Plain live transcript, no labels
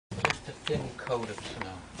thin coat of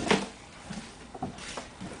snow.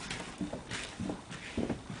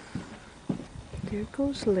 There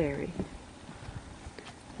goes Larry.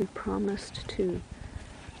 We promised to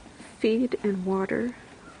feed and water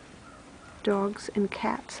dogs and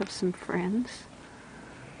cats of some friends.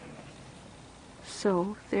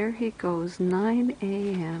 So there he goes, 9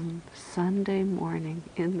 a.m. Sunday morning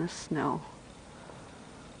in the snow.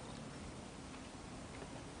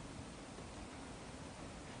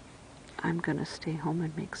 I'm gonna stay home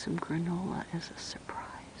and make some granola as a surprise.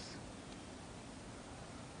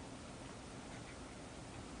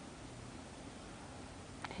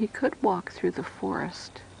 He could walk through the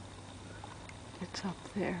forest. It's up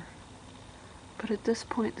there. But at this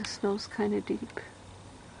point the snow's kind of deep.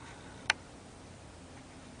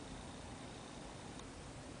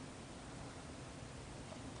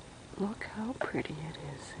 Look how pretty it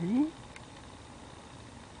is, eh?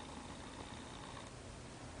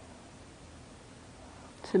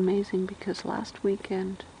 It's amazing because last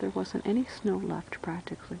weekend there wasn't any snow left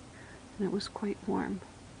practically, and it was quite warm.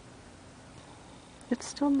 It's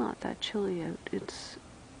still not that chilly out. It's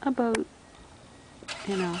about,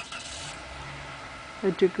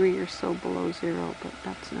 a degree or so below zero, but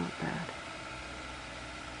that's not bad.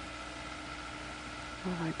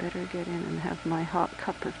 Well, I better get in and have my hot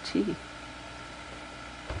cup of tea.